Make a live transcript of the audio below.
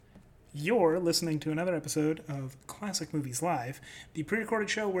You're listening to another episode of Classic Movies Live, the pre recorded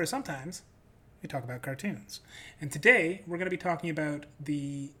show where sometimes we talk about cartoons. And today we're going to be talking about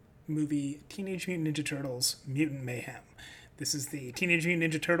the movie Teenage Mutant Ninja Turtles Mutant Mayhem. This is the Teenage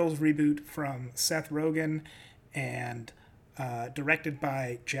Mutant Ninja Turtles reboot from Seth Rogen and directed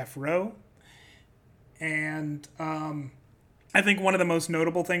by Jeff Rowe. And I think one of the most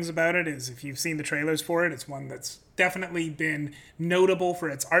notable things about it is if you've seen the trailers for it, it's one that's definitely been notable for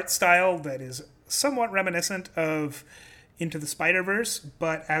its art style that is somewhat reminiscent of Into the Spider-Verse,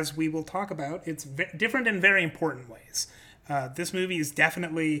 but as we will talk about, it's different in very important ways. This movie is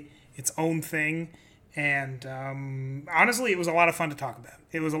definitely its own thing, and honestly, it was a lot of fun to talk about.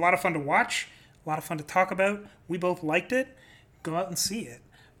 It was a lot of fun to watch, a lot of fun to talk about. We both liked it. Go out and see it.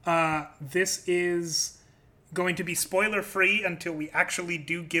 This is going to be spoiler free until we actually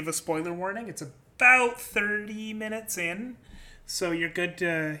do give a spoiler warning. It's about 30 minutes in, so you're good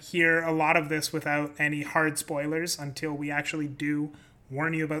to hear a lot of this without any hard spoilers until we actually do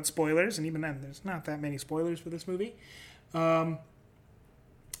warn you about spoilers. And even then, there's not that many spoilers for this movie. But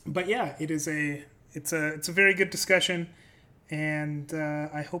yeah, it's a very good discussion, and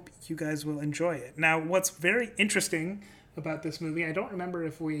I hope you guys will enjoy it. Now, what's very interesting about this movie, I don't remember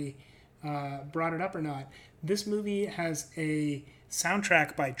if we brought it up or not. This movie has a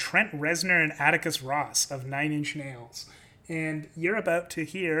soundtrack by Trent Reznor and Atticus Ross of Nine Inch Nails. And you're about to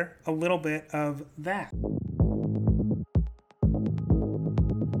hear a little bit of that.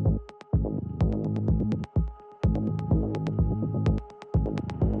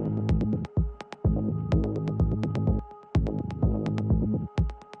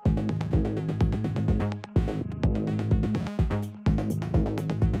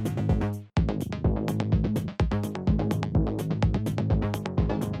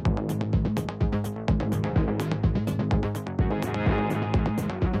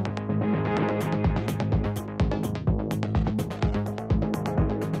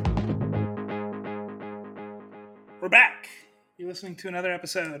 We're back. You're listening to another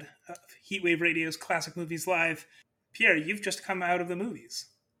episode of Heatwave Radio's Classic Movies Live. Pierre, you've just come out of the movies.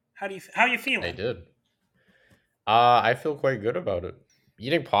 How are you I feeling? did. I feel quite good about it.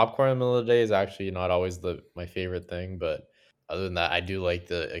 Eating popcorn in the middle of the day is actually not always my favorite thing, but other than that, I do like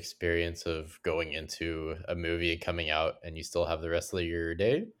the experience of going into a movie and coming out, and you still have the rest of your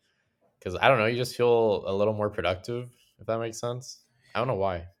day. Because I don't know, you just feel a little more productive, if that makes sense. I don't know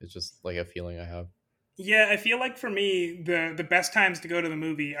why. It's just like a feeling I have. Yeah, I feel like for me, the best times to go to the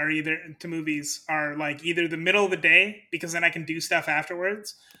movie are either the middle of the day because then I can do stuff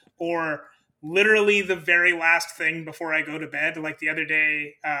afterwards, or literally the very last thing before I go to bed. Like the other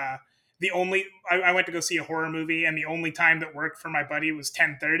day, I went to go see a horror movie, and the only time that worked for my buddy was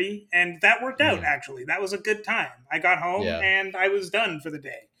 10:30, and that worked out. Mm, Actually, that was a good time. I got home yeah, and I was done for the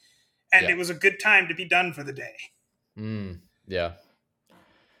day, and yeah, it was a good time to be done for the day. yeah,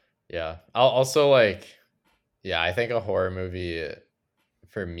 yeah. I'll also like, yeah, I think a horror movie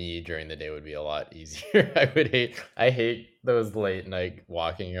for me during the day would be a lot easier. I hate those late night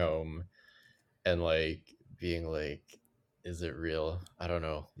walking home and like being like, is it real? I don't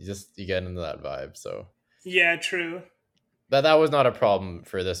know. You get into that vibe. So Yeah, true. that was not a problem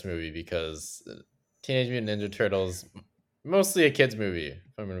for this movie because Teenage Mutant Ninja Turtles mostly a kids movie, if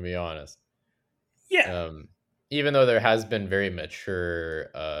I'm gonna be honest. Yeah, Um even though there has been very mature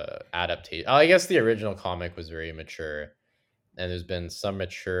adaptation. I guess the original comic was very mature and there's been some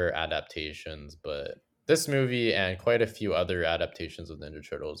mature adaptations, but this movie and quite a few other adaptations of Ninja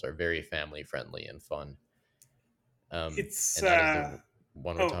Turtles are very family friendly and fun. it's And that is the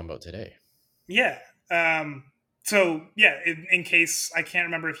one we're oh talking about today. yeah. So yeah, in case I can't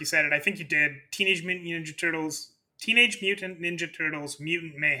remember if you said it, I think you did. Teenage Mutant Ninja Turtles,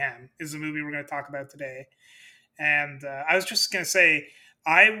 Mutant Mayhem is the movie we're going to talk about today. And I was just going to say,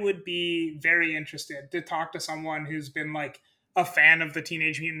 I would be very interested to talk to someone who's been like a fan of the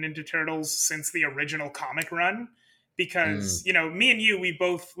Teenage Mutant Ninja Turtles since the original comic run. Because, Mm, me and you, we've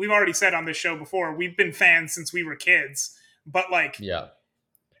already said on this show before, we've been fans since we were kids. But like, yeah.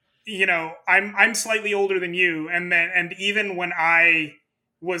 I'm slightly older than you, and even when I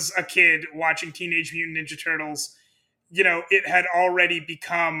was a kid watching Teenage Mutant Ninja Turtles, it had already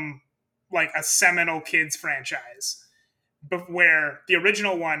become like a seminal kids franchise, but where the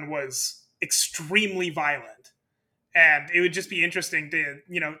original one was extremely violent, and it would just be interesting to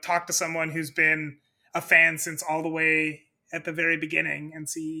talk to someone who's been a fan since all the way at the very beginning and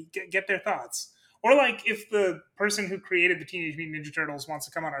get their thoughts. Or like if the person who created the Teenage Mutant Ninja Turtles wants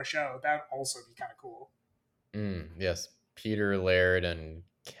to come on our show, that'd also be kind of cool. Yes. Peter Laird and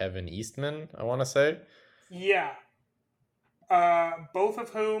Kevin Eastman, I want to say. Yeah. both of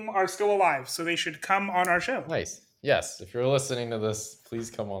whom are still alive, so they should come on our show. Nice. Yes, if you're listening to this,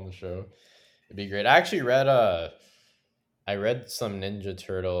 please come on the show. It'd be great. I actually read I read some Ninja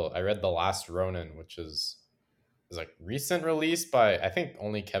Turtle. I read The Last Ronin, which is like recent release by, I think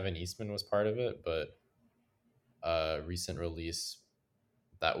only Kevin Eastman was part of it, but recent release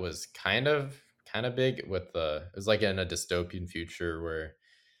that was kind of big with the, it was like in a dystopian future where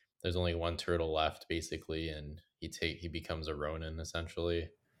there's only one turtle left basically, and he becomes a Ronin essentially.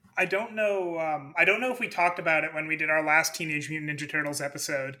 I don't know. I don't know if we talked about it when we did our last Teenage Mutant Ninja Turtles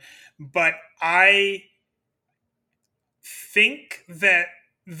episode, but I think that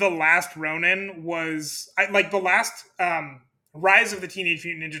the last Ronin was like the last Rise of the Teenage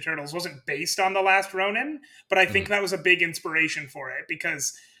Mutant Ninja Turtles wasn't based on the last Ronin, but I think Mhm. that was a big inspiration for it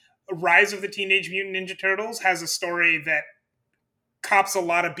because Rise of the Teenage Mutant Ninja Turtles has a story that cops a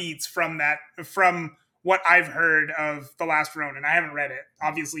lot of beats from what I've heard of the last Ronin. I haven't read it.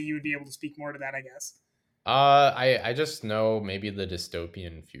 Obviously, you would be able to speak more to that, I guess. I just know maybe the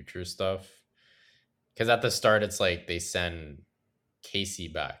dystopian future stuff, because at the start it's like they send Casey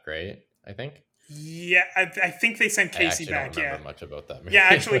back, right? I think. Yeah, I think they sent I Casey actually don't back. remember Yeah, much about that yeah. movie.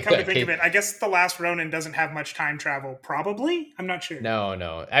 Actually, come to But think of it, I guess the last Ronin doesn't have much time travel. Probably, I'm not sure. no,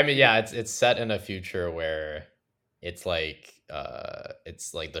 no. I mean, yeah, it's set in a future where it's like the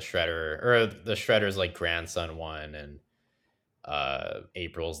Shredder, or the Shredder's like grandson won, and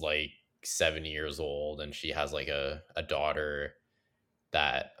April's like 70 years old, and she has like a daughter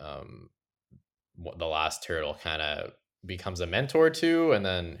that the last turtle kind of becomes a mentor to, and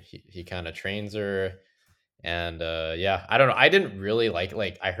then he kind of trains her. And yeah, I don't know, I didn't really like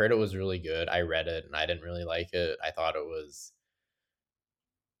I heard it was really good, I read it and I didn't really like it. I thought it was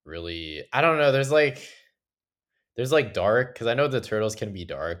really, I don't know, there's like dark, because I know the turtles can be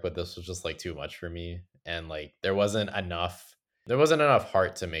dark, but this was just like too much for me, and like there wasn't enough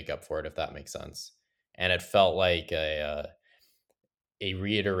heart to make up for it, if that makes sense. And it felt like a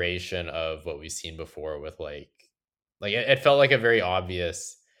reiteration of what we've seen before with like it felt like very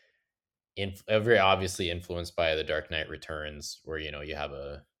obviously influenced by The Dark Knight Returns, where you have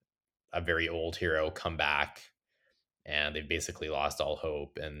a very old hero come back, and they've basically lost all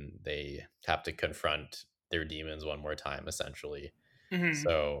hope, and they have to confront their demons one more time essentially. Hmm.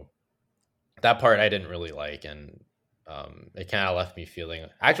 So that part I didn't really like, and it kind of left me feeling,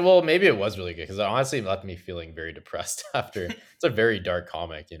 actually, well, maybe it was really good, because it honestly left me feeling very depressed after. It's a very dark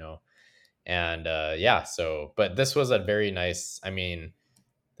comic. And yeah, so, but this was a very nice, I mean,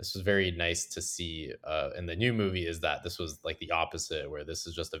 this was very nice to see in the new movie, is that this was like the opposite, where this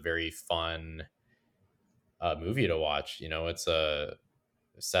is just a very fun movie to watch. It's a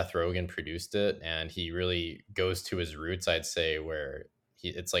Seth Rogen produced it, and he really goes to his roots, I'd say, where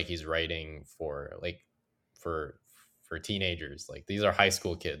it's like he's writing for for teenagers. Like, these are high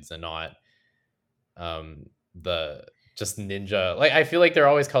school kids, and not the just ninja. Like, I feel like they're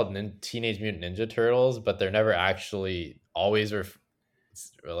always called Teenage Mutant Ninja Turtles, but they're never actually always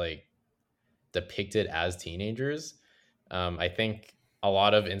like depicted as teenagers. I think a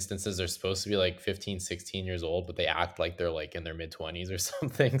lot of instances are supposed to be like 15, 16 years old, but they act like they're like in their mid 20s or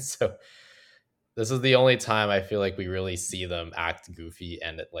something. So this is the only time I feel like we really see them act goofy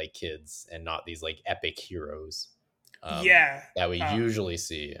and like kids, and not these like epic heroes Yeah. that we Um, usually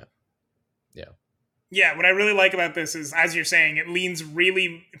see. Yeah. yeah, what I really like about this is, as you're saying, it leans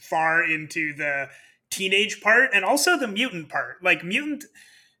really far into the teenage part and also the mutant part. Like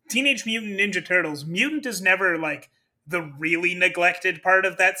Teenage Mutant Ninja Turtles, mutant is never like the really neglected part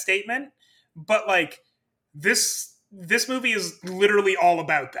of that statement, but like this movie is literally all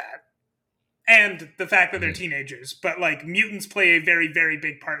about that. And the fact that they're Mhm. teenagers, but like mutants play a very, very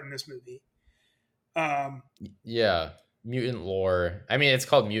big part in this movie. Um, Yeah. Mutant lore. I mean, it's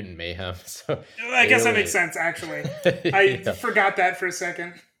called Mutant Mayhem, so I they guess that makes really, sense. Actually, I yeah. forgot that for a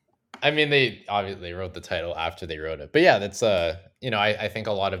second. I mean, they obviously wrote the title after they wrote it, but yeah, that's I think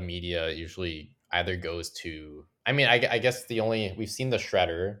a lot of media usually either goes to. I mean, I guess we've seen the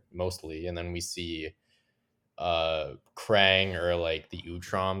Shredder mostly, and then we see Krang, or like the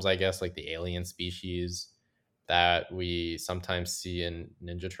Utroms, I guess, like the alien species that we sometimes see in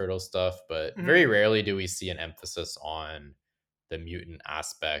Ninja Turtle stuff, but Mhm. very rarely do we see an emphasis on the mutant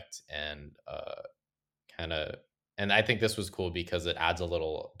aspect, and kind of, and I think this was cool because it adds a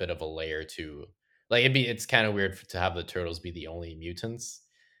little bit of a layer to, like, it's kind of weird to have the turtles be the only mutants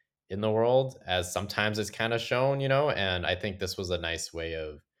in the world, as sometimes it's kind of shown. And I think this was a nice way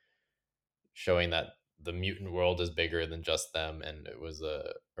of showing that the mutant world is bigger than just them, and it was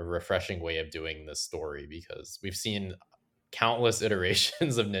a refreshing way of doing this story, because we've seen countless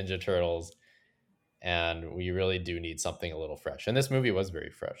iterations of Ninja Turtles, and we really do need something a little fresh. And this movie was very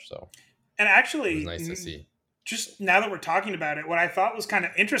fresh, so And it was actually, nice to see. just now that we're talking about it, what I thought was kind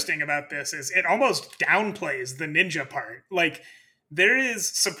of interesting about this is it almost downplays the ninja part. Like, there is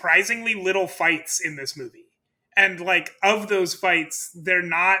surprisingly little fights in this movie. And like of those fights, there's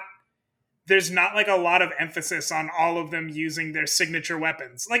not like a lot of emphasis on all of them using their signature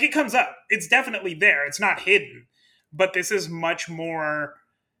weapons. Like, it comes up. It's definitely there. It's not hidden. But this is much more,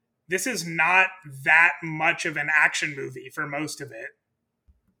 this is not that much of an action movie for most of it.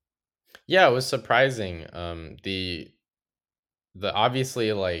 Yeah, it was surprising. The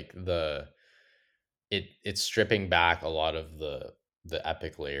obviously like it's stripping back a lot of the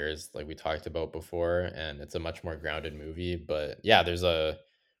epic layers like we talked about before, and it's a much more grounded movie. But yeah, I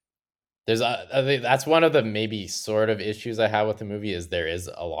think that's one of the maybe sort of issues I have with the movie is there's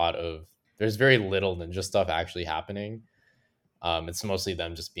very little ninja stuff actually happening. It's mostly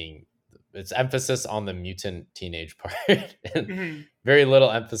them just being it's emphasis on the mutant teenage part and Mm-hmm. very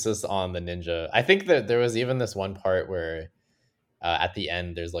little emphasis on the ninja. I think that there was even this one part where at the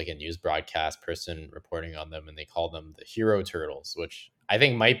end there's like a news broadcast person reporting on them, and they call them the hero turtles, which I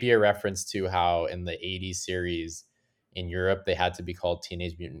think might be a reference to how in the 80s series in Europe they had to be called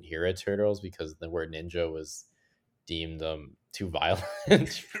Teenage Mutant Hero Turtles because the word ninja was deemed too violent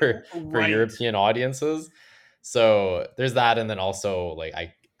for Right. European audiences. So there's that, and then also like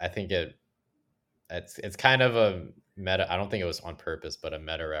I think it's kind of a meta. I don't think it was on purpose, but a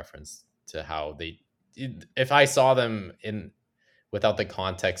meta reference to how if I saw them in without the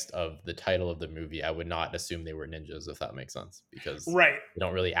context of the title of the movie, I would not assume they were ninjas, if that makes sense, because Right. they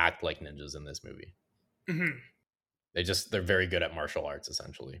don't really act like ninjas in this movie. Mm-hmm. They're very good at martial arts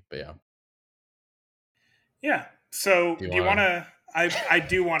essentially. But yeah, Yeah. So, do you do you want want to? to? I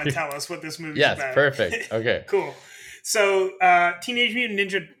do want to tell us what this movie's Yes, about. perfect. Okay. Cool. So, Teenage Mutant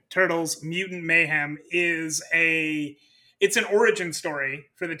Ninja Turtles: Mutant Mayhem it's an origin story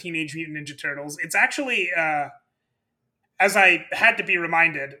for the Teenage Mutant Ninja Turtles. It's actually, as I had to be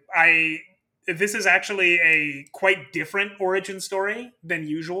reminded, this is actually a quite different origin story than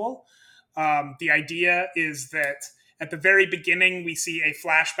usual. The idea is that at the very beginning, we see a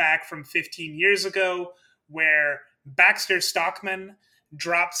flashback from 15 years ago where Baxter Stockman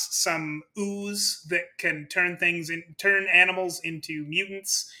drops some ooze that can turn animals into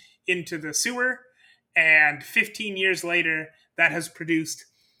mutants into the sewer, and 15 years later, that has produced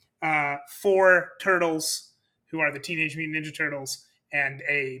four turtles who are the Teenage Mutant Ninja Turtles and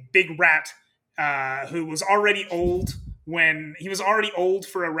a big rat who was already old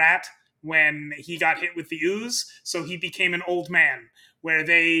for a rat when he got hit with the ooze, so he became an old man, where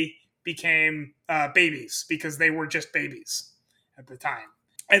they became babies because they were just babies at the time.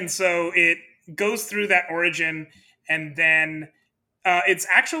 And so it goes through that origin, and then it's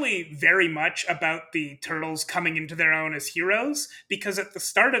actually very much about the turtles coming into their own as heroes, because at the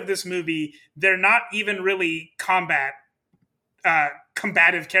start of this movie, they're not even really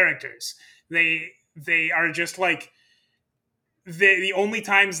combative characters. They are just like the only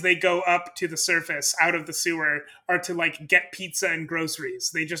times they go up to the surface out of the sewer are to like get pizza and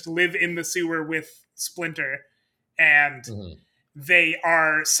groceries. They just live in the sewer with Splinter, and Mhm. they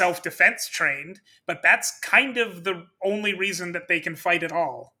are self-defense trained, but that's kind of the only reason that they can fight at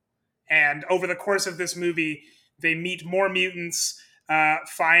all. And over the course of this movie, they meet more mutants,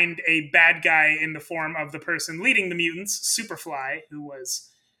 find a bad guy in the form of the person leading the mutants, Superfly, who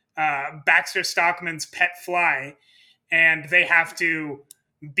was Baxter Stockman's pet fly, and they have to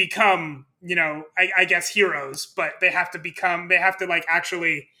become, I guess heroes, but they have to like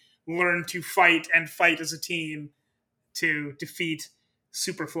actually learn to fight and fight as a team to defeat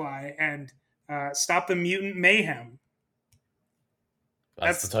Superfly and stop the mutant mayhem.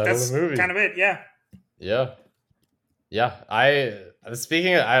 That's the title of That's the movie. kind of it. Yeah, Yeah. Yeah. I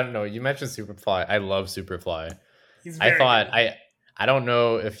don't know, you mentioned Superfly. I love Superfly. he's I very thought good. I don't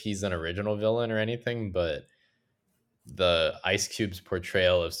know if he's an original villain or anything, but the Ice Cube's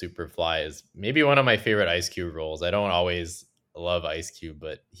portrayal of Superfly is maybe one of my favorite Ice Cube roles. I don't always love Ice Cube,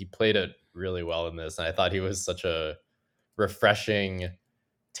 but he played it really well in this, and I thought he was such a refreshing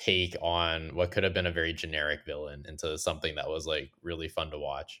take on what could have been a very generic villain into something that was like really fun to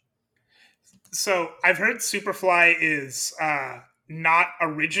watch. So I've heard Superfly is not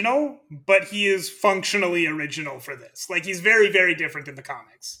original, but he is functionally original for this. Like, he's very, very different in the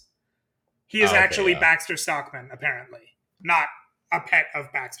comics. He is Oh, okay, actually yeah. Baxter Stockman, apparently, not a pet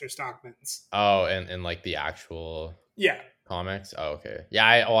of Baxter Stockman's. Oh, and like the actual Yeah. comics. Oh, okay. Yeah,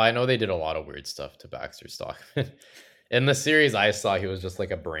 I know they did a lot of weird stuff to Baxter Stockman. In the series I saw, he was just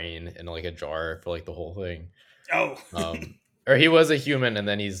like a brain in like a jar for like the whole thing. Oh. Or he was a human, and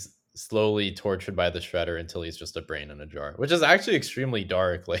then he's slowly tortured by the Shredder until he's just a brain in a jar, which is actually extremely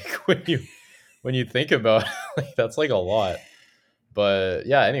dark. Like when you think about like that's like a lot. But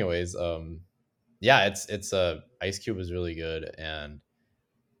yeah, anyways, yeah, it's Ice Cube was really good, and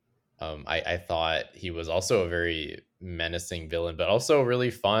I thought he was also a very menacing villain, but also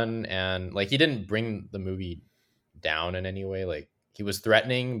really fun, and like he didn't bring the movie down in any way. Like he was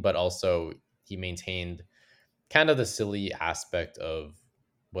threatening, but also he maintained kind of the silly aspect of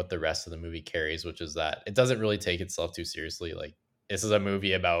what the rest of the movie carries, which is that it doesn't really take itself too seriously. Like this is a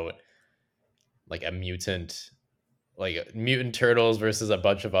movie about like a mutant, like mutant turtles versus a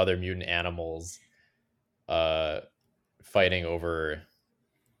bunch of other mutant animals, uh, fighting over.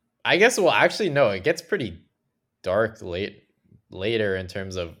 I guess. Well, actually, no. It gets pretty dark later in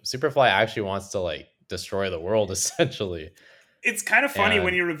terms of Superfly actually wants to like destroy the world essentially, It's kind of funny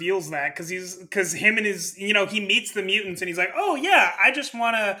when and he reveals that because him and his he meets the mutants and he's like, oh yeah, I just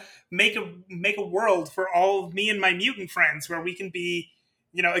want to make a world for all of me and my mutant friends where we can be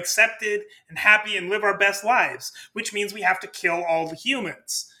accepted and happy and live our best lives, which means we have to kill all the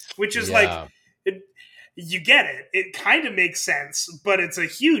humans, which is like yeah, it, you get it. It kind of makes sense, but it's a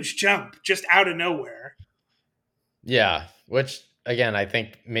huge jump just out of nowhere. yeah. Which again, I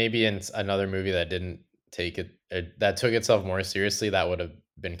think maybe in another movie that didn't take it that took itself more seriously, that would have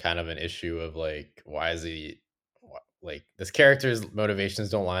been kind of an issue of like, why is he like this character's motivations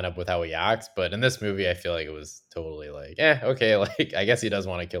don't line up with how he acts. But in this movie, I feel like it was totally like, okay, like I guess he does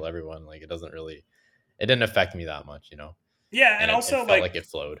want to kill everyone. Like it didn't affect me that much, Yeah, and and it also felt like like it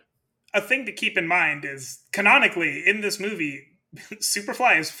flowed. a thing to keep in mind is canonically in this movie,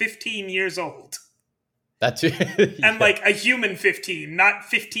 Superfly is 15 years old. That too. And Yeah. like a human 15, not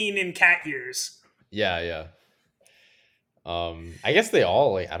 15 in cat years. Yeah, yeah. I guess they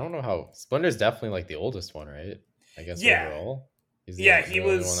all like. I don't know how Splinter's definitely like the oldest one, right? I guess Yeah. overall, he's Yeah, he the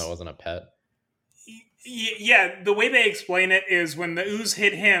only one that was. wasn't a pet. Yeah, the way they explain it is when the ooze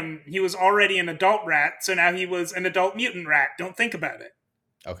hit him, he was already an adult rat, so now he was an adult mutant rat. Don't think about it.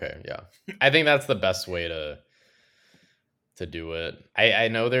 Okay, yeah. I think that's the best way to do it. I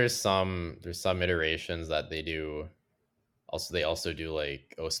know there's some iterations that they do. Also, they also do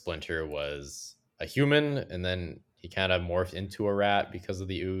like, oh, Splinter was a human and then he kind of morphed into a rat because of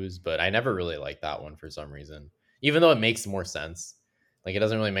the ooze. But I never really liked that one for some reason, even though it makes more sense. Like it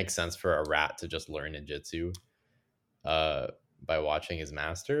doesn't really make sense for a rat to just learn ninjutsu uh, by watching his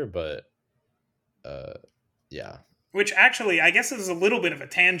master. But uh, yeah, Which actually, I guess, is a little bit of a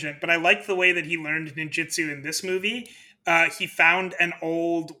tangent, but I like the way that he learned ninjutsu in this movie. He found an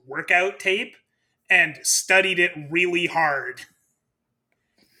old workout tape and studied it really hard.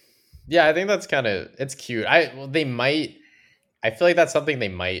 yeah, I think that's kind of it's cute. They might. I feel like that's something they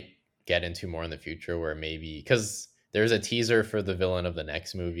might get into more in the future, where maybe because there's a teaser for the villain of the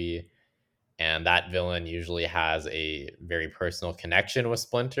next movie, and that villain usually has a very personal connection with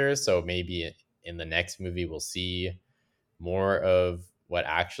Splinter. So maybe in the next movie we'll see more of what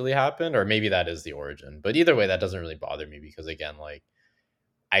actually happened, or maybe that is the origin. But either way, that doesn't really bother me because again, like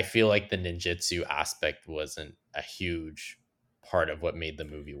I feel like the ninjutsu aspect wasn't a huge part of what made the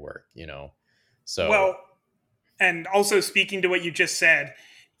movie work. So Well, and also speaking to what you just said,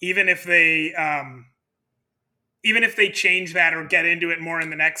 even if they even if they change that or get into it more in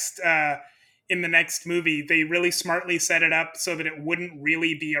the next movie, they really smartly set it up so that it wouldn't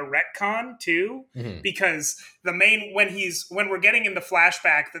really be a retcon too. mhm. Because the main when we're getting in the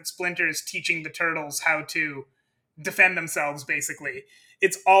flashback that Splinter is teaching the turtles how to defend themselves, basically,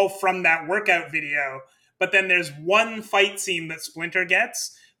 it's all from that workout video. But then there's one fight scene that Splinter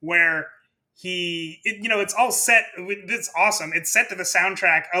gets where it's all set. It's awesome. It's set to the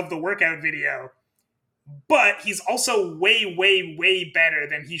soundtrack of the workout video, but he's also way, way, way better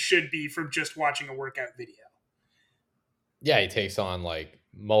than he should be from just watching a workout video. Yeah, he takes on like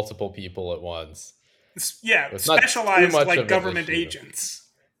multiple people at once. Yeah, It's not too specialized much like of an government issue. agents.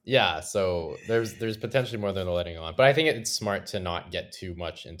 Yeah, so there's potentially more than they're letting on, but I think it's smart to not get too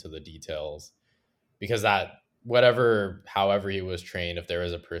much into the details because that whatever however he was trained, if there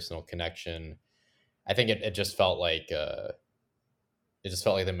is a personal connection, I think it just felt like the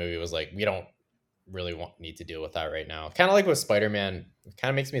movie was like we don't really need to deal with that right now. Kind of like with Spider-Man, it kind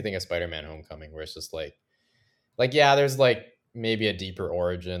of makes me think of Spider-Man Homecoming, where it's just like yeah, there's like maybe a deeper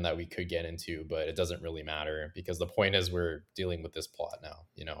origin that we could get into, but it doesn't really matter because the point is we're dealing with this plot now.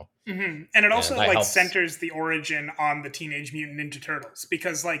 And it And also that like helps. centers the origin on the Teenage Mutant Ninja Turtles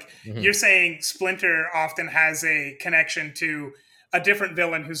because like you're Mhm. saying Splinter often has a connection to a different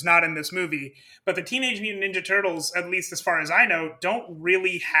villain who's not in this movie, but the Teenage Mutant Ninja Turtles, at least as far as I know, don't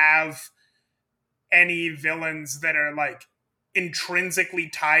really have any villains that are like intrinsically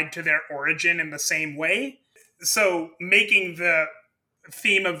tied to their origin in the same way. So making the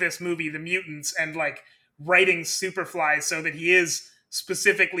theme of this movie the mutants, and like writing Superfly so that he is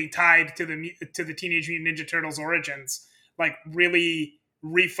specifically tied to the Teenage Mutant Ninja Turtles origins, like really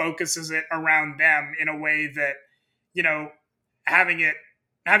refocuses it around them in a way that, you know, having it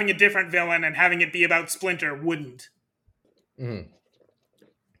having a different villain and having it be about Splinter wouldn't. Mhm.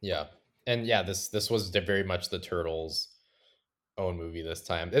 Yeah. And yeah, this was very much the Turtles' own movie this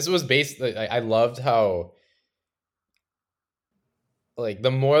time. This was based. I loved how, like,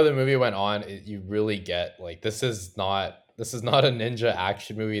 the more the movie went on, you really get, like, this is not a ninja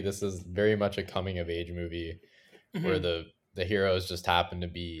action movie. This is very much a coming of age movie where Mm-hmm. the heroes just happen to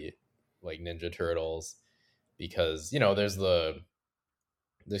be like Ninja Turtles, because there's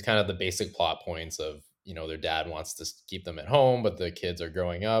kind of the basic plot points of, their dad wants to keep them at home, but the kids are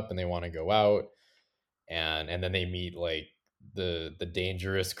growing up and they want to go out, and then they meet like the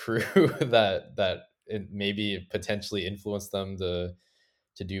dangerous crew that it maybe potentially influenced them to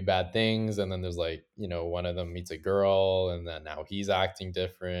do bad things. And then there's, like, one of them meets a girl, and then now he's acting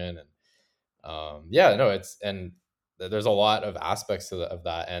different. And yeah, no, it's and there's a lot of aspects of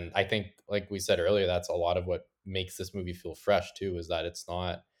that. And I think, like we said earlier, that's a lot of what makes this movie feel fresh too, is that it's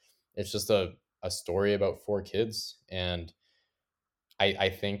just a story about four kids. And I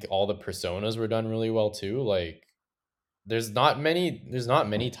think all the personas were done really well too. Like, there's not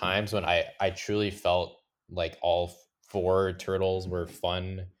many times when I truly felt like all four turtles were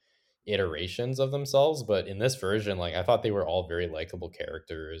fun iterations of themselves. But in this version, like, I thought they were all very likable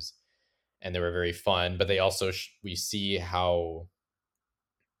characters, and they were very fun. But they also we see how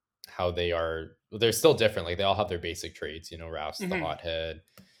they're still different. Like, they all have their basic traits. Ralph's the Mm-hmm. hothead,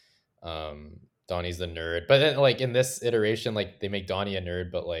 Donnie's the nerd. But then, like, in this iteration, like, they make Donnie a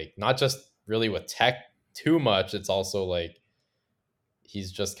nerd, but like not just really with tech too much. It's also like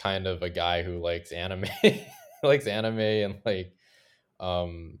he's just kind of a guy who likes anime, likes anime, and like,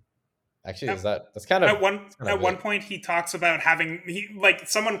 um actually, At, is that's kind of that's kind at of one it. point he talks about having he like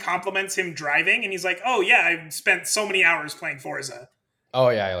someone compliments him driving, and he's like, "Oh yeah, I've spent so many hours playing Forza." Oh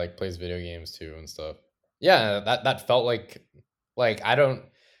yeah, I like plays video games too and stuff. Yeah, that felt like I don't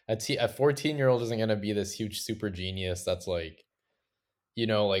a 14-year-old isn't gonna be this huge super genius that's like,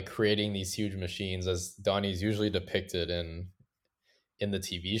 like creating these huge machines as Donnie's usually depicted in the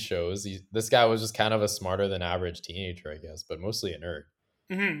TV shows. This guy was just kind of a smarter than average teenager, I guess, but mostly a nerd.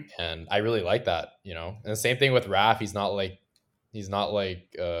 Mm-hmm. And I really like that. And the same thing with Raph. He's not like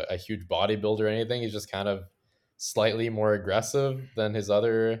a huge bodybuilder or anything. He's just kind of slightly more aggressive than his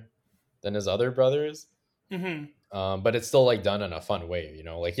other brothers. Mm-hmm. But it's still, like, done in a fun way.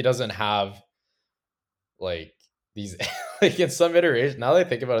 Like, he doesn't have like these like, in some iteration. Now that I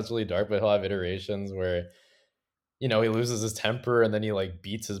think about it, it's really dark, but he'll have iterations where, he loses his temper and then he, like,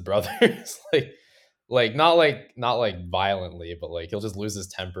 beats his brothers. Not like violently, but like he'll just lose his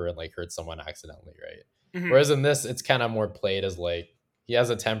temper and like hurt someone accidentally, right? Mm-hmm. Whereas in this, it's kind of more played as like he has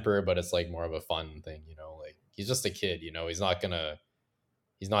a temper, but it's like more of a fun thing. Like, he's just a kid. He's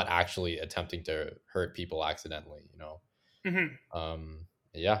not actually attempting to hurt people accidentally. Mm-hmm.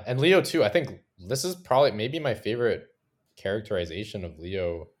 Yeah, and Leo too. I think this is probably maybe my favorite characterization of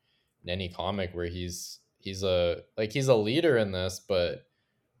Leo in any comic, where he's a leader in this, but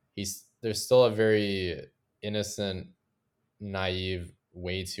there's still a very innocent, naive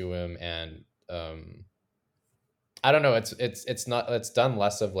way to him. And I don't know, it's done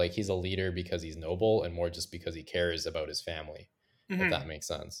less of like he's a leader because he's noble, and more just because he cares about his family, if Mm-hmm. that makes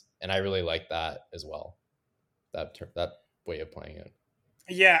sense. And I really like that as well, that way of playing it.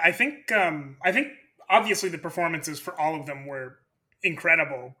 Yeah, I think obviously the performances for all of them were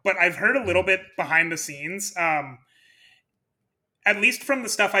incredible, but I've heard a little Mhm. bit behind the scenes. At least from the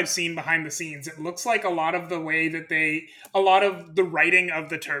stuff I've seen behind the scenes, it looks like a lot of the writing of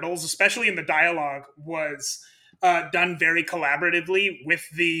the turtles, especially in the dialogue, was done very collaboratively with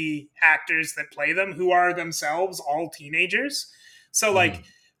the actors that play them, who are themselves all teenagers. So, like,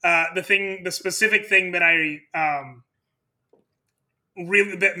 Mhm. the specific thing that I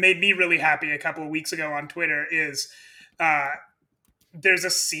really that made me really happy a couple of weeks ago on Twitter is uh, there's a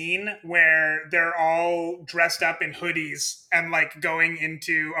scene where they're all dressed up in hoodies and like going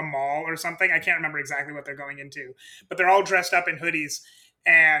into a mall or something. I can't remember exactly what they're going into, but they're all dressed up in hoodies.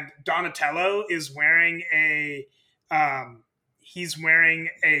 And Donatello is wearing um,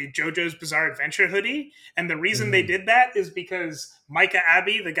 a JoJo's Bizarre Adventure hoodie. And the reason they Mhm. did that is because Micah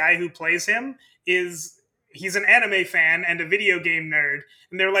Abbey, the guy who plays him, is he's an anime fan and a video game nerd.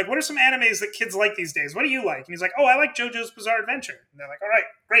 And they're like, "What are some animes that kids like these days? What do you like?" And he's like, "Oh, I like JoJo's Bizarre Adventure." And they're like, "All right,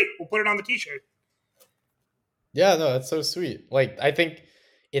 great, we'll put it on the T-shirt." Yeah, no, that's so sweet. Like, I think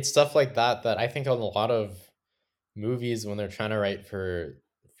it's stuff like that that I think on a lot of movies when they're trying to write for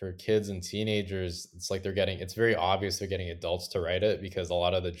kids and teenagers, it's like it's very obvious they're getting adults to write it because a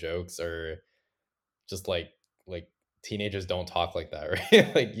lot of the jokes are just like teenagers don't talk like that,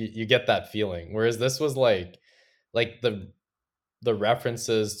 right? Like you get that feeling. Whereas this was like the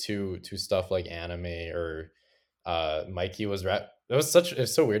references to stuff like anime or Mikey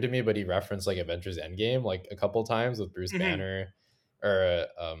it's so weird to me, but he referenced like Avengers Endgame like a couple times with Bruce Hmm. Banner or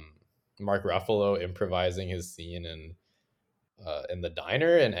Mark Ruffalo improvising his scene in the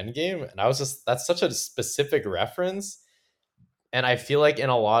diner in Endgame, and I was just that's such a specific reference, and I feel like in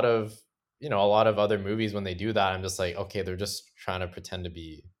a lot of other movies when they do that, I'm just like, okay, they're just trying to pretend to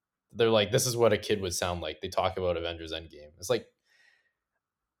be. They're like, this is what a kid would sound like. They talk about Avengers Endgame. It's like,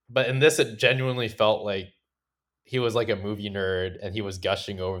 but in this, it genuinely felt like he was like a movie nerd and he was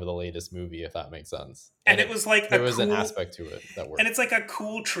gushing over the latest movie, if that makes sense. And And it was like a there was an cool, aspect to it that and worked. it's like a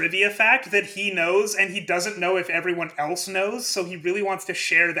cool trivia fact that he knows and he doesn't know if everyone else knows, so he really wants to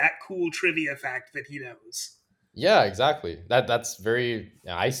share that cool trivia fact that he knows. Yeah, exactly. That's very.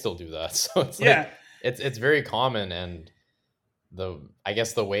 Yeah, I still do that, so it's like Yeah, it's very common, and I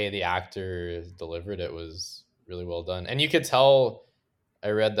guess the way the actor delivered it was really well done, and you could tell. I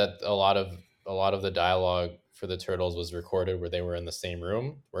read that a lot of the dialogue for the turtles was recorded where they were in the same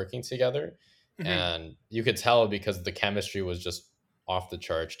room working together, hmm, and you could tell because the chemistry was just off the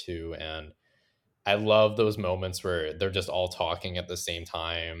charts too. And I love those moments where they're just all talking at the same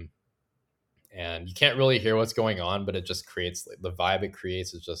time, and you can't really hear what's going on, but it just creates like the vibe it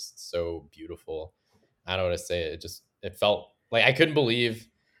creates is just so beautiful. I don't know how to say it. It felt like I couldn't believe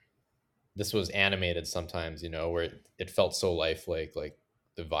this was animated sometimes, where it felt so lifelike, like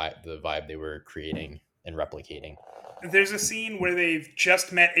the vibe they were creating and replicating. there's a scene where they've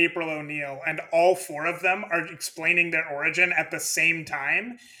just met April O'Neil, and all four of them are explaining their origin at the same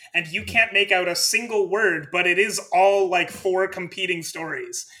time, and you Mhm. can't make out a single word, but it is all like four competing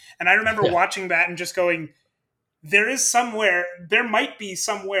stories. And I remember Yeah. watching that and just going, there might be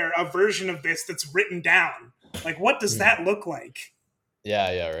somewhere a version of this that's written down. Like, what does Mhm. that look like?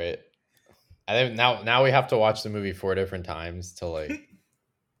 Yeah, yeah, right. I think now we have to watch the movie 4 different times to like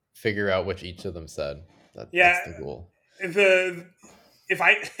figure out which each of them said. Yeah, That's the goal. the if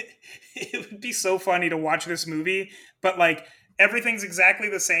I it would be so funny to watch this movie, but like everything's exactly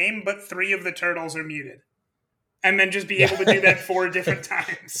the same, but three of the turtles are muted. And then just be able to do that Yeah. four different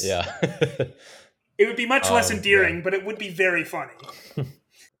times. Yeah. It would be much less Yeah. endearing, but it would be very funny.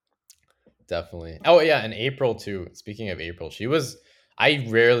 Definitely. Oh yeah, and April too. Speaking of April, I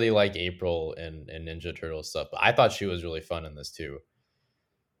rarely like April in Ninja Turtle stuff, but I thought she was really fun in this too.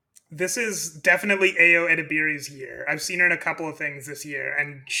 This is definitely Ao Edibiri's year. I've seen her in a couple of things this year,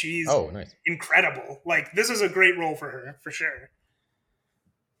 and she's Oh, nice. incredible. Like, this is a great role for her, for sure.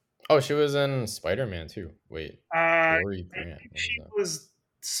 Oh, she was in Spider-Man too. Wait, I Lori Grant. think What is she that? was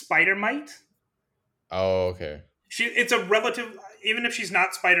Spider Mite. Oh, okay. It's a relative, even if she's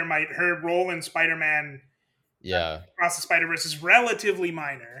not Spider Mite, her role in Spider Man Yeah, Across the Spider Verse is relatively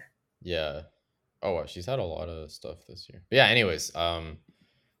minor. yeah. Oh, wow, she's had a lot of stuff this year. But yeah. Anyways,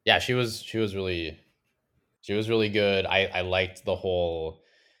 yeah, she was really good. I liked the whole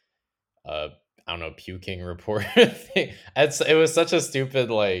uh I don't know, puking report thing. It was such a stupid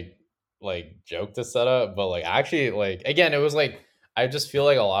like joke to set up, but like actually like again, it was like I just feel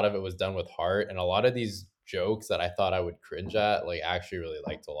like a lot of it was done with heart, and a lot of these jokes that I thought I would cringe at, like actually really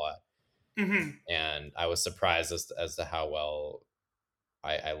liked a lot. Hmm. And I was surprised as to how well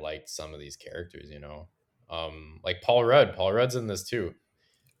I liked some of these characters. Like Paul Rudd. Paul Rudd's in this too.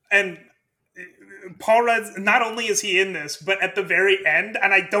 And Paul Rudd, not only is he in this, but at the very end,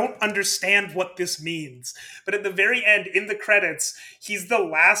 and I don't understand what this means, but at the very end in the credits, he's the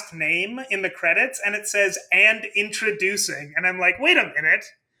last name in the credits, and it says, and introducing. And I'm like, wait a minute.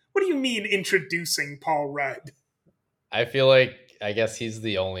 What do you mean introducing Paul Rudd? I feel like I guess he's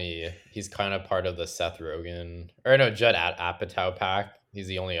kind of part of the Seth Rogen or no Apatow pack. He's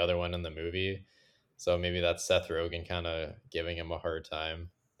the only other one in the movie, so maybe that's Seth Rogen kind of giving him a hard time.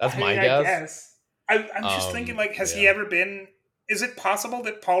 That's I my mean, I guess. guess. I'm just thinking, like, But has he yeah, ever been. Is it possible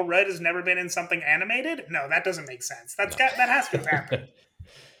that Paul Rudd has never been in something animated? No, that doesn't make sense. no. That has to have happened.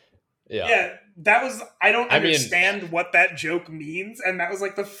 Yeah, Yeah, that was. I don't I mean, understand what that joke means, and that was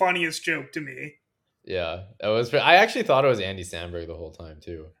like the funniest joke to me. yeah, it was. I actually thought it was Andy Samberg the whole time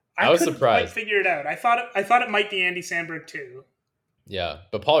too. I I was couldn't quite surprised. figure it out. I thought it might be Andy Samberg too. Yeah,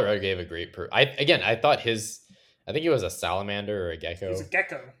 but Paul Rudd gave a great. I thought I think he was a salamander or a He was a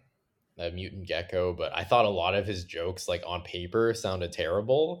gecko, gecko. a mutant gecko, but I thought a lot of his jokes, like on paper, sounded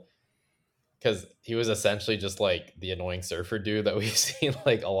terrible. because he was essentially just like the annoying surfer dude that we've seen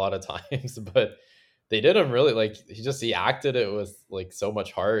like a lot of times, but they did him really like he acted it with like so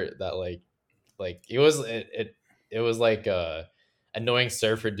much heart that like it was like a annoying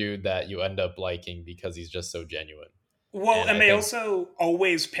surfer dude that you end up liking because he's just so genuine. Well, And and I they think also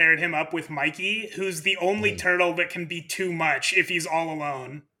always paired him up with Mikey, who's the only mhm. turtle that can be too much if he's all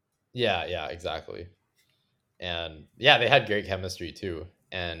alone. Yeah, exactly. And yeah, they had great chemistry too.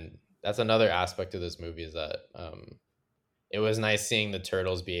 And that's another aspect of this movie is that it was nice seeing the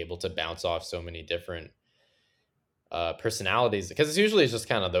turtles be able to bounce off so many different personalities because it's usually just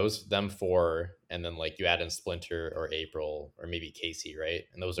kind of those them four, and then like you add in Splinter or April or maybe Casey, right?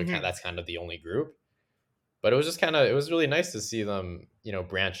 And those are kind Hmm. that's kind of the only group. But it was just kind of it was really nice to see them,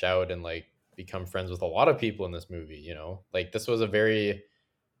 branch out and like become friends with a lot of people in this movie. Like this was a very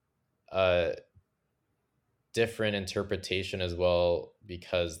uh different interpretation as well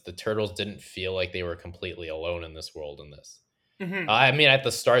because the turtles didn't feel like they were completely alone in this world in this. Hmm. I mean, at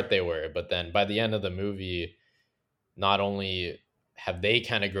the start they were, but then by the end of the movie, not only have they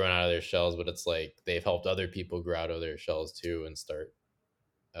kind of grown out of their shells, but it's like they've helped other people grow out of their shells too and start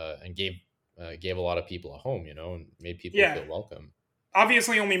and gave a lot of people a home, and made people Yeah. feel welcome.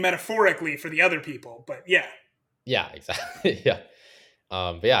 Obviously, only metaphorically for the other people, but yeah. Yeah, exactly. Yeah.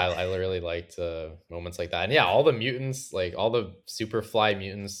 But yeah, I really liked moments like that, and yeah, all the mutants, like all the Superfly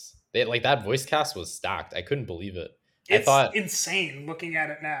mutants, they like that voice cast was stacked. I couldn't believe it. I It's thought, insane looking at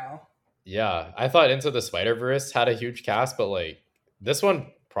it now. yeah, I thought Into the Spider Verse had a huge cast, but like this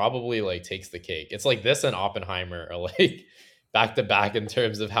one probably like takes the cake. It's like this and Oppenheimer are like back to back in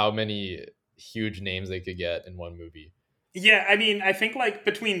terms of how many huge names they could get in one movie. Yeah, I mean, I think like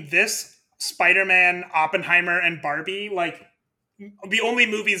between this, Spider Man, Oppenheimer, and Barbie, like the only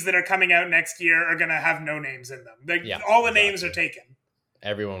movies that are coming out next year are gonna have no names in them. Like Yeah, all the names are exactly. taken.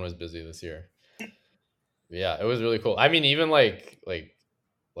 Everyone was busy this year. Yeah, it was really cool. I mean, even like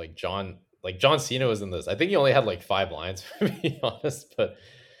John Cena was in this. I think he only had like 5 lines to be honest, but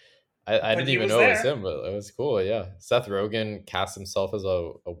I But didn't he even was know it was there. him, but it was cool. Yeah, Seth Rogen cast himself as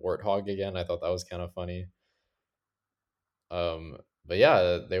a warthog again. I thought that was kind of funny. But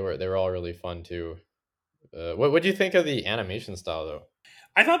yeah, they were all really fun too. What do you think of the animation style though?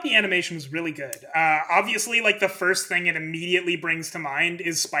 I thought the animation was really good. Obviously, like the first thing it immediately brings to mind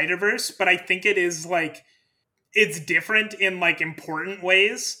is Spider Verse, but I think it is like it's different in like important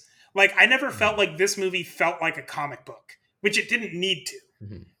ways. Like I never felt Mhm. like this movie felt like a comic book, which it didn't need to.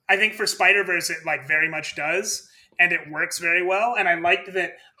 Mhm. I think for Spider Verse, it like very much does, and it works very well. And I liked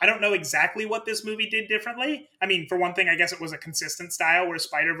that. I don't know exactly what this movie did differently. I mean, for one thing, I guess it was a consistent style where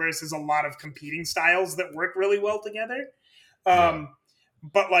Spider Verse is a lot of competing styles that work really well together. Yeah. Um,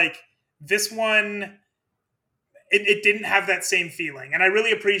 but like this one, it didn't have that same feeling, and I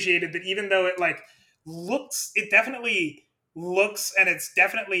really appreciated that. Even though it like looks, it definitely looks, and it's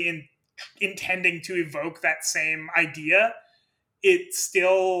definitely intending to evoke that same idea. It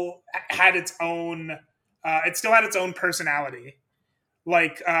still had its own it still had its own personality.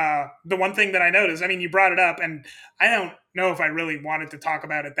 Like the one thing that I noticed, I mean, you brought it up, and I don't know if I really wanted to talk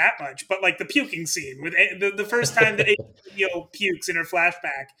about it that much, but like the puking scene with the first time that Ayo pukes in her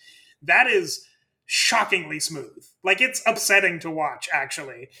flashback, that is shockingly smooth. Like it's upsetting to watch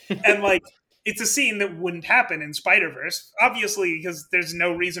actually, and like it's a scene that wouldn't happen in Spider Verse, obviously because there's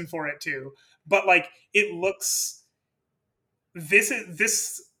no reason for it to. But like it looks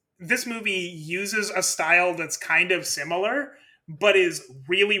this movie uses a style that's kind of similar but is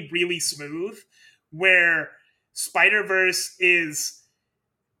really really smooth, where Spider-Verse is,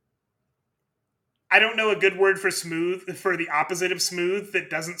 I don't know a good word for smooth, for the opposite of smooth that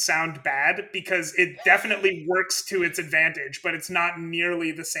doesn't sound bad, because it definitely works to its advantage, but it's not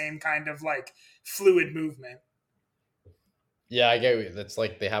nearly the same kind of like fluid movement Yeah, I get it. That's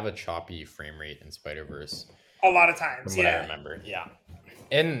like they have a choppy frame rate in Spider Verse, a lot of times. from what I Yeah. remember. Yeah,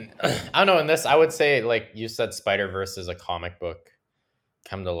 and I don't know. In this, I would say like you said, Spider Verse is a comic book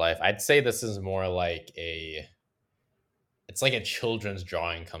come to life. I'd say this is more like it's like a children's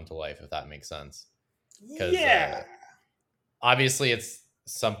drawing come to life, if that makes sense. Because Yeah. obviously, it's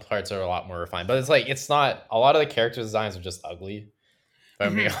some parts are a lot more refined, but it's like it's not. A lot of the character designs are just ugly. If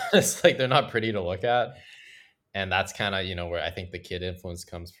I'm being Mhm. honest, like they're not pretty to look at, and that's kind of where I think the kid influence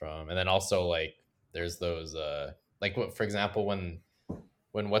comes from. And then also like there's those like what for example when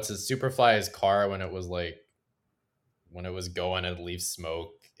what's his Superfly's car when it was going and leave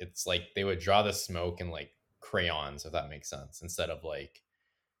smoke, it's like they would draw the smoke in like crayons, if that makes sense, instead of like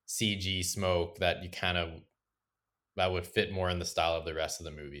CG smoke that you kind of that would fit more in the style of the rest of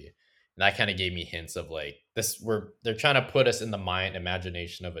the movie. And that kind of gave me hints of like they're trying to put us in the mind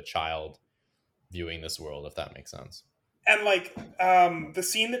imagination of a child viewing this world, if that makes sense. And like the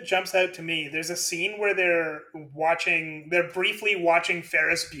scene that jumps out to me, there's a scene where they're briefly watching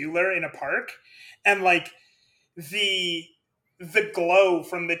Ferris Bueller in a park, and like the the glow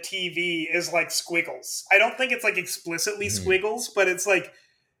from the TV is like squiggles. I don't think it's like explicitly Hmm. squiggles, but it's like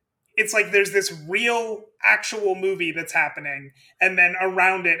there's this real actual movie that's happening, and then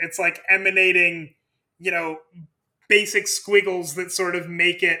around it it's like emanating, you know, basic squiggles that sort of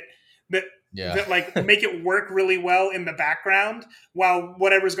make it that Yeah. that like make it work really well in the background while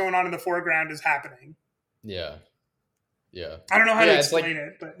whatever's going on in the foreground is happening. Yeah. Yeah. I don't know how But to yeah, it's like explain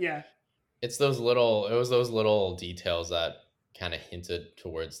it, but yeah. it was those little details that kind of hinted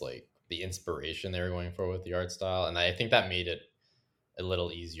towards like the inspiration they were going for with the art style. And I think that made it a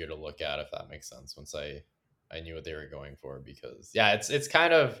little easier to look at, if that makes sense, once I knew what they were going for. Because yeah, it's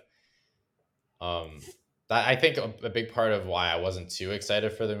kind of um that I think a big part of why I wasn't too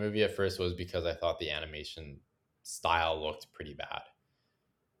excited for the movie at first was because I thought the animation style looked pretty bad,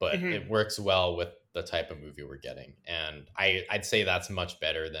 but Hmm. it works well with the type of movie we're getting. And I'd say that's much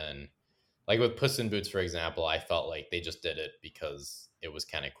better than like with Puss in Boots, for example. I felt like they just did it because it was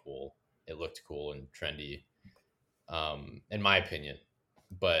kind of cool. It looked cool and trendy, in my opinion.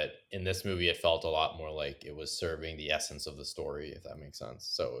 But in this movie, it felt a lot more like it was serving the essence of the story, if that makes sense.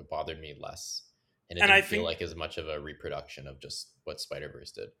 So it bothered me less, and it And I didn't feel think like as much of a reproduction of just what Spider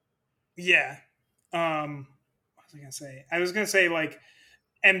Verse did. yeah. What was I gonna say? I was gonna say like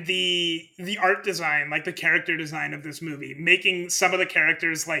and the art design, like the character design of this movie, making some of the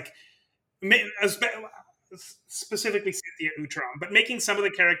characters like specifically Cynthia Utrom, but making some of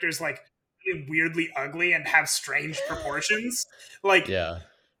the characters like really weirdly ugly and have strange proportions. Like Yeah.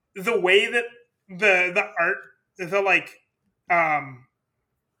 the way that the art, the like, um,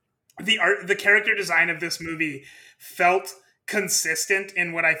 the character design of this movie felt consistent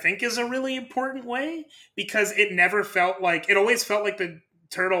in what I think is a really important way, because it never felt like it always felt like the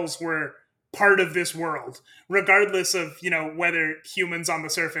turtles were part of this world, regardless of, you know, whether humans on the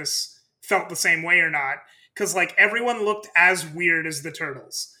surface felt the same way or not, because like everyone looked as weird as the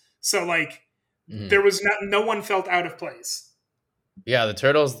turtles, so like there Mhm. was no one felt out of place. Yeah, the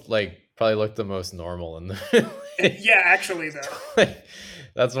turtles like probably looked the most normal in the Yeah, actually though. like,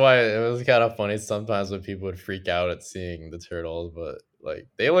 that's why it was kind of funny sometimes when people would freak out at seeing the turtles, but like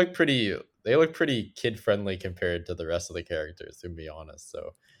they look pretty kid friendly compared to the rest of the characters, to be honest.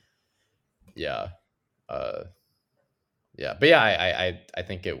 So yeah, uh, yeah, but yeah, I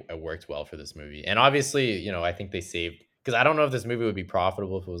think it worked well for this movie, and obviously, you know, I think they saved because I don't know if this movie would be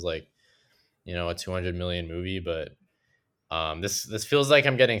profitable if it was like, you know, a 200 million movie, but this feels like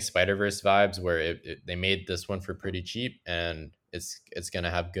I'm getting Spider Verse vibes, where they made this one for pretty cheap, and it's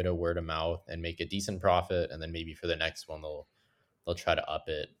gonna have good word of mouth and make a decent profit, and then maybe for the next one they'll try to up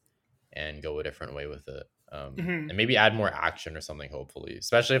it and go a different way with it, Hmm. and maybe add more action or something. Hopefully,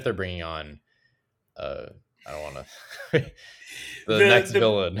 especially if they're bringing on uh I don't want to the the next the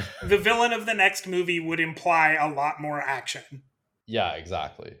villain. the villain of the next movie would imply a lot more action. Yeah,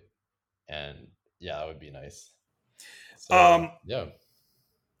 exactly, and yeah, that would be nice. So Um, yeah,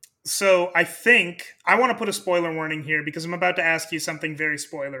 so I think I want to put a spoiler warning here because I'm about to ask you something very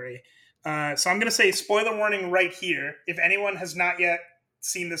spoilery. So I'm going to say spoiler warning right here. If anyone has not yet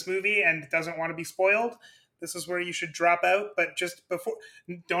seen this movie and doesn't want to be spoiled, this is where you should drop out. But just before,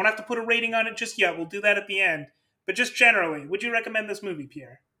 don't have to put a rating on it just yet. We'll do that at the end. But just generally, would you recommend this movie,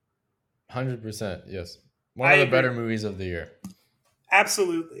 Pierre? 100%, yes, one I of the better agree. movies of the year.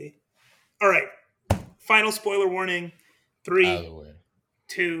 Absolutely. All right. Final spoiler warning. Out of Three, the way.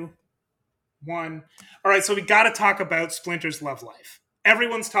 two, one. All right, so we got to talk about Splinter's love life.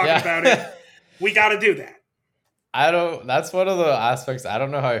 Everyone's talking about it. Yeah. We got to do that. I don't that's one of the aspects I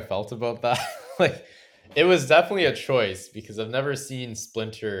don't know how I felt about that. Like it was definitely a choice because I've never seen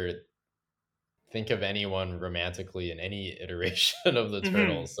Splinter think of anyone romantically in any iteration of the Hmm.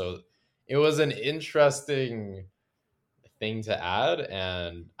 Turtles. So it was an interesting thing to add,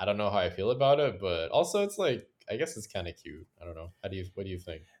 and I don't know how I feel about it, but also it's like I guess it's kind of cute. I don't know. How do you what do you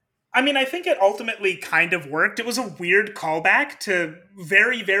think? I mean, I think it ultimately kind of worked. It was a weird callback to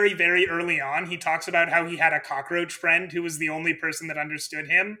very, very, very early on. He talks about how he had a cockroach friend who was the only person that understood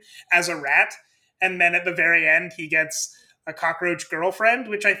him as a rat, and then at the very end, he gets a cockroach girlfriend,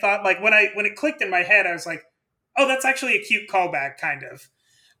 which I thought, like, when it clicked in my head, I was like, oh, that's actually a cute callback, kind of.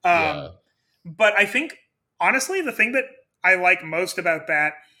 Yeah. Um, but I think, honestly, the thing that I like most about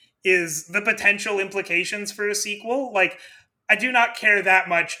that is the potential implications for a sequel. Like, I do not care that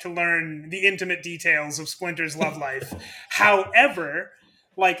much to learn the intimate details of Splinter's love life. However,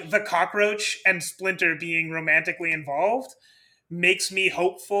 like the cockroach and Splinter being romantically involved makes me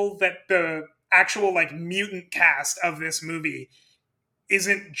hopeful that the actual like mutant cast of this movie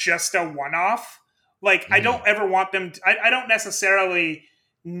isn't just a one-off. Like, I Hmm. don't ever want them I don't necessarily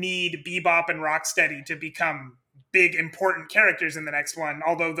need Bebop and Rocksteady to become big important characters in the next one,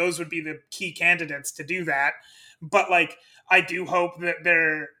 although those would be the key candidates to do that. But like, I do hope that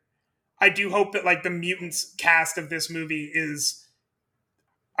they're I do hope that like the mutants cast of this movie is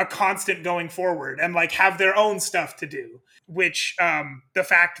a constant going forward and like have their own stuff to do, which the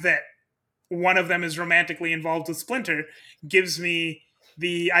fact that one of them is romantically involved with Splinter gives me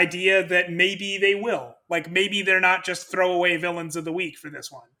the idea that maybe they will. Like, maybe they're not just throwaway villains of the week for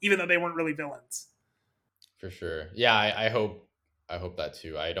this one, even though they weren't really villains. For sure. Yeah, I hope that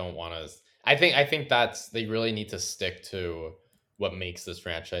too. I don't want to. I think that's they really need to stick to what makes this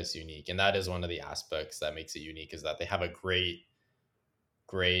franchise unique, and that is one of the aspects that makes it unique is that they have a great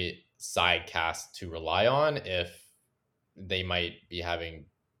side cast to rely on if they might be having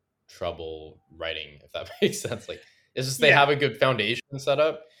trouble writing, if that makes sense. Like it's just they Yeah. have a good foundation set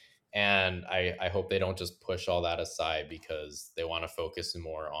up, and I hope they don't just push all that aside because they want to focus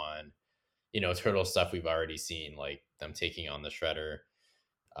more on turtle stuff we've already seen, like them taking on the Shredder,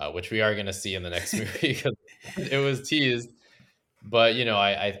 which we are going to see in the next movie because it was teased. But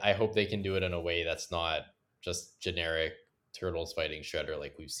I hope they can do it in a way that's not just generic turtles fighting Shredder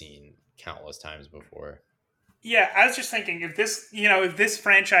like we've seen countless times before. Yeah, I was just thinking if this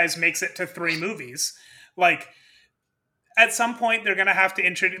franchise makes it to 3 movies, like at some point they're going to have to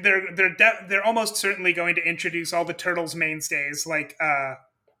introduce they're almost certainly going to introduce all the Turtles mainstays like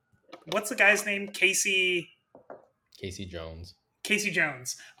what's the guy's name? Casey Jones. Casey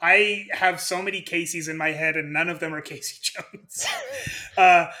Jones. I have so many Caseys in my head, and none of them are Casey Jones.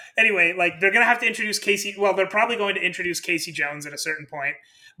 Anyway, like they're gonna have to introduce Casey. Well, they're probably going to introduce Casey Jones at a certain point.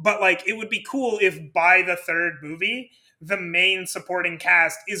 But like, it would be cool if by the 3rd movie, the main supporting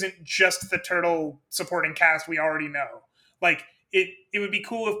cast isn't just the turtle supporting cast we already know. Like, it would be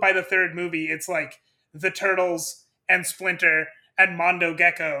cool if by the 3rd movie, it's like the Turtles and Splinter and Mondo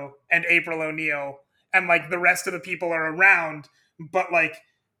Gecko and April O'Neil, and like the rest of the people are around, but like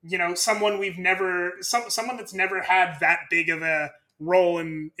someone someone that's never had that big of a role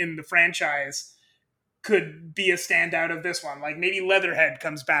in the franchise could be a standout of this one. Like maybe Leatherhead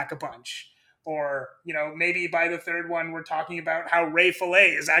comes back a bunch, or maybe by the 3rd one we're talking about how Ray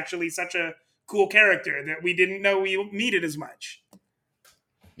Fillet is actually such a cool character that we didn't know we needed as much.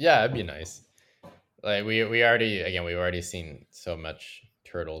 Yeah, it'd be nice. Like we've already seen so much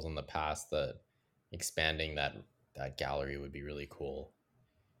turtles in the past that expanding that gallery would be really cool.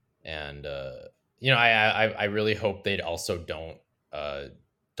 And I really hope they also don't uh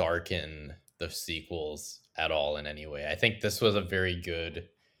darken the sequels at all in any way. I think this was a very good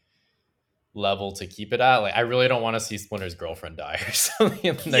level to keep it at. Like I really don't want to see Splinter's girlfriend die or something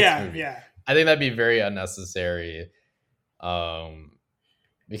in the next Yeah, movie. yeah, I think that'd be very unnecessary. um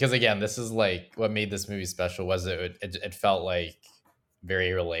because again, this is like what made this movie special was it felt like very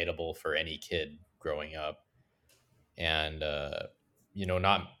relatable for any kid growing up. And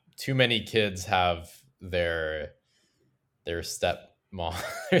not too many kids have their stepmom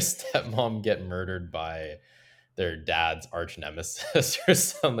their stepmom get murdered by their dad's arch nemesis or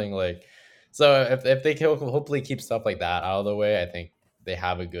something. Like, so if they can hopefully keep stuff like that out of the way, I think they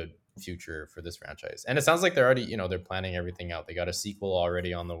have a good future for this franchise. And it sounds like they're already they're planning everything out. They got a sequel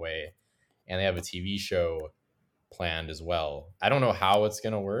already on the way, and they have a TV show planned as well. I don't know how it's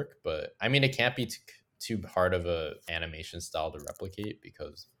gonna work, but I mean, it can't be too hard of a animation style to replicate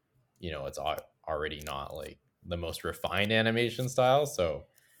because it's already not like the most refined animation style. So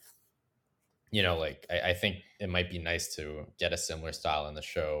like I think it might be nice to get a similar style in the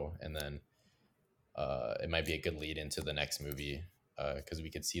show, and then it might be a good lead into the next movie because we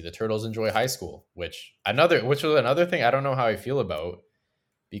could see the turtles enjoy high school, which was another thing I don't know how I feel about,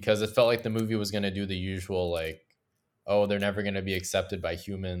 because it felt like the movie was going to do the usual like, oh, they're never going to be accepted by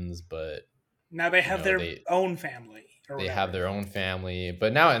humans, but now they you have know their they own family or they have whatever. their own family.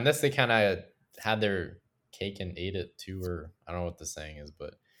 But now in this, they kind of had their cake and ate it too, or I don't know what the saying is,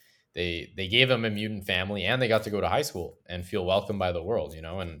 but they gave them a mutant family, and they got to go to high school and feel welcomed by the world,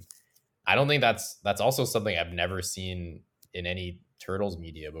 and I don't think that's also something I've never seen in any turtles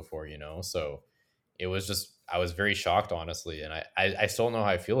media before, so it was just I was very shocked, honestly, and I still don't know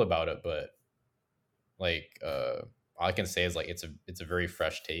how I feel about it, but like all I can say is like it's a very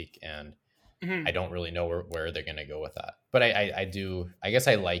fresh take, and I Mhm. don't really know where they're gonna go with that. But I do, I guess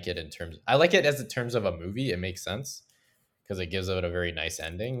I like it I like it as in terms of a movie. It makes sense because it gives it a very nice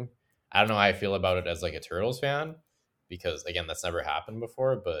ending. I don't know how I feel about it as like a Turtles fan, because again, that's never happened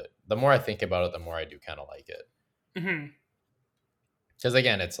before. But the more I think about it, the more I do kind of like it. Mhm. Because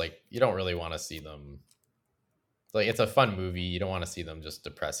again, it's like you don't really want to see them. Like it's a fun movie. You don't want to see them just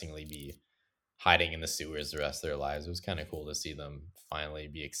depressingly be hiding in the sewers the rest of their lives. It was kind of cool to see them finally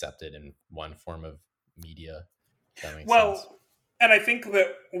be accepted in one form of media. If that makes sense. Well, and I think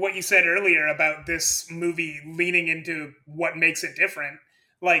that what you said earlier about this movie leaning into what makes it different,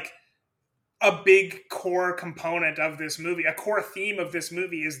 like a big core component of this movie, a core theme of this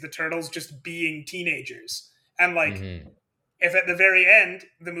movie is the turtles just being teenagers. And like Hmm. if at the very end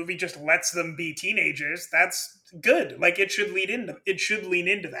the movie just lets them be teenagers, that's good. Like it should lean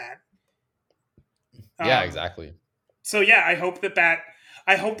into that. Yeah, Um exactly. so yeah, I hope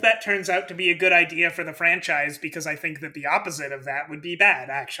that turns out to be a good idea for the franchise because I think that the opposite of that would be bad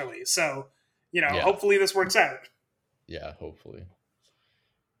actually. So, Yeah, hopefully this works out. yeah. Hopefully,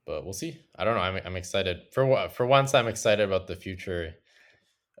 but we'll see. I don't know. I'm excited for what for once. I'm excited about the future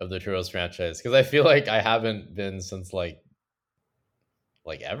of the Turtles franchise because I feel like I haven't been since like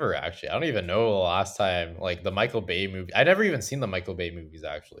ever actually. I don't even know the last time like the Michael Bay movie. I never even seen the Michael Bay movies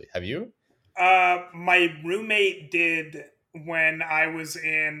actually. Have you? My roommate did when I was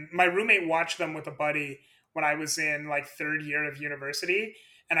in. My roommate watched them with a buddy when I was in like third year of university,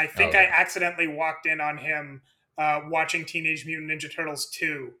 and I Oh, think I okay. accidentally walked in on him watching Teenage Mutant Ninja Turtles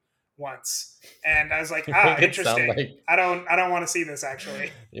 2 once, and I was like, You ah, make it sound interesting. like I don't want to see this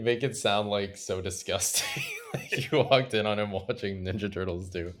actually. you make it sound like so disgusting. Like you walked in on him watching Ninja Turtles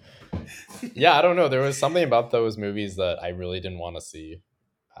too. Yeah, I don't know. There was something about those movies that I really didn't want to see.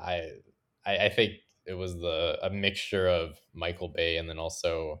 I I think it was the a mixture of Michael Bay and then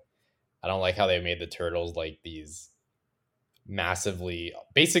also I don't like how they made the turtles like these massively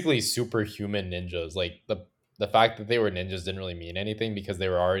basically superhuman ninjas. Like the fact that they were ninjas didn't really mean anything because they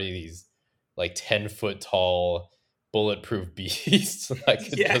were already these like 10-foot tall bulletproof beasts that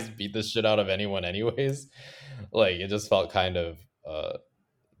could Yeah. just beat the shit out of anyone anyways. Like it just felt kind of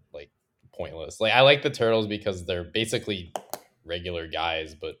like pointless. Like I like the turtles because they're basically regular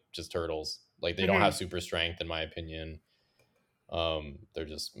guys but just turtles. Like they don't have Hmm. super strength in my opinion. They're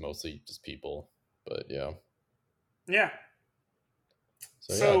just mostly just people. But yeah. Yeah.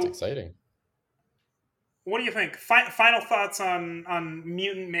 So yeah, it's So, exciting. what do you think? Final thoughts on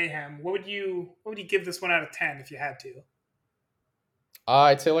Mutant Mayhem. What would you give this 1 out of 10 if you had to?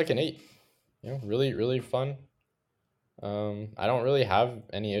 I'd say like an 8. You know, really, really fun. I don't really have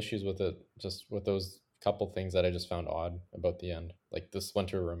any issues with it. Just with those couple things that I just found odd about the end, like the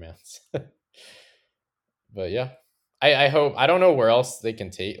splinter romance. But yeah, I hope I don't know where else they can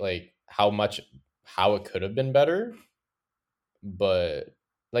take like how it could have been better, but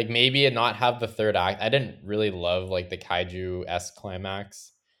like maybe it not have the third act. I didn't really love like the kaiju s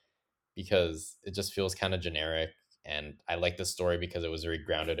climax because it just feels kind of generic, and I like the story because it was very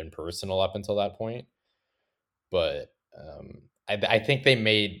grounded and personal up until that point. But I think they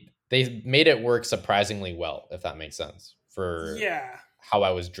made it work surprisingly well, if that makes sense, for Yeah. how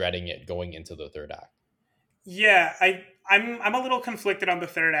I was dreading it going into the third act. Yeah, I'm a little conflicted on the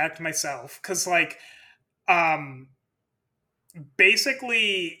third act myself cuz like um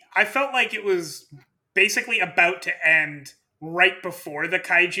basically I felt like it was basically about to end right before the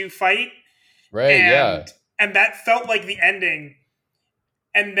kaiju fight, Right? Yeah. and that felt like the ending,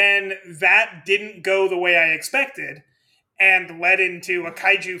 and then that didn't go the way I expected and led into a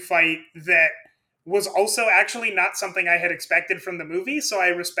kaiju fight that was also actually not something I had expected from the movie. So I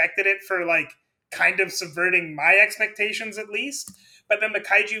respected it for like kind of subverting my expectations at least. But then the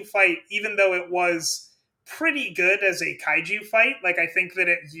kaiju fight, even though it was pretty good as a kaiju fight, like I think that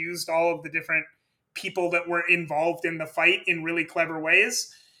it used all of the different people that were involved in the fight in really clever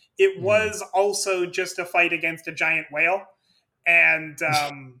ways. It Mhm. was also just a fight against a giant whale. And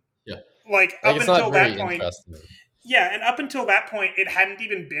Yeah. like Like up it's not until that very point, interesting. yeah, and up until that point, it hadn't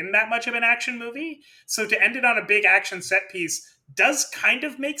even been that much of an action movie. So to end it on a big action set piece does kind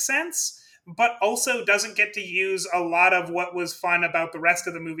of make sense, but also doesn't get to use a lot of what was fun about the rest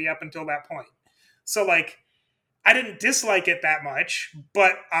of the movie up until that point. So, like, I didn't dislike it that much,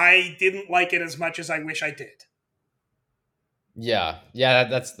 but I didn't like it as much as I wish I did. Yeah. Yeah,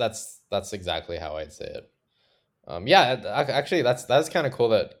 that's exactly how I'd say it. Yeah, actually that's kind of cool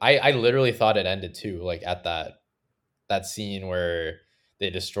that I literally thought it ended too, like at that scene where they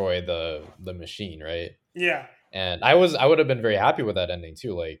destroy the machine, right? Yeah. And I would have been very happy with that ending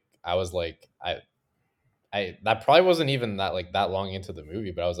too. Like I was like I that probably wasn't even that like that long into the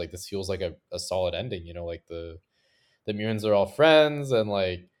movie, but I was like, this feels like a solid ending, you know, like the mutants are all friends and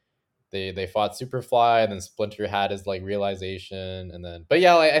like they fought Superfly and then Splinter had his like realization and then but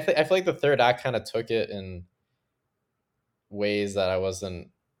yeah, like I feel like the third act kind of took it in ways that I wasn't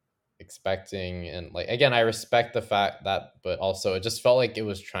expecting. And like again, I respect the fact that, but also it just felt like it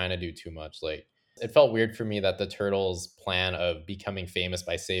was trying to do too much. Like it felt weird for me that the turtles' plan of becoming famous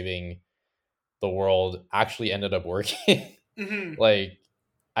by saving the world actually ended up working. Hmm. Like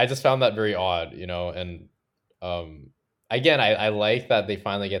I just found that very odd, and again, I like that they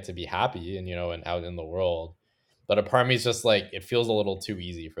finally get to be happy and and out in the world. But a part of me is just like it feels a little too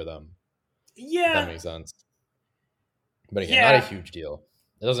easy for them, if that Yeah, makes sense. But again, not a yeah, huge deal.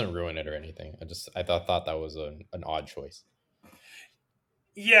 It doesn't ruin it or anything. I thought that was an odd choice.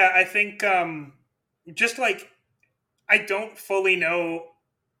 yeah. I think just like I don't fully know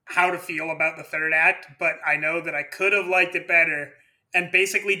how to feel about the third act, but I know that I could have liked it better. And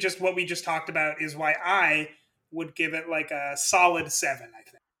basically, just what we just talked about is why I would give it like a solid 7, I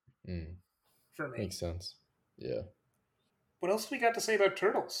think, Mm, for me. makes sense. Yeah. What else we got to say about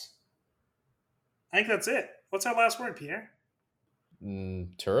Turtles? I think that's it. What's our last word, Pierre?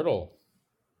 Turtle.